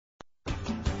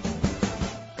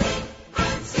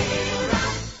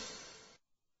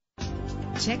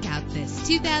Check out this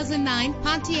 2009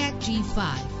 Pontiac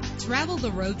G5. Travel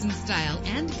the roads in style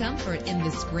and comfort in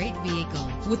this great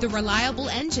vehicle with a reliable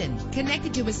engine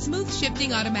connected to a smooth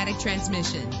shifting automatic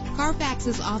transmission. Carfax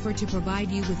is offered to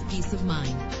provide you with peace of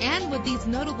mind. And with these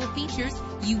notable features,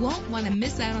 you won't want to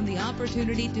miss out on the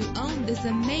opportunity to own this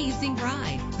amazing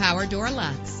ride. Power door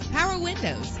locks, power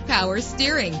windows, power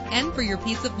steering. And for your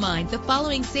peace of mind, the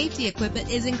following safety equipment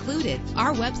is included.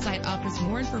 Our website offers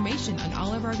more information on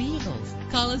all of our vehicles.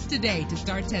 Call us today to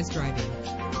start test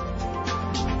driving.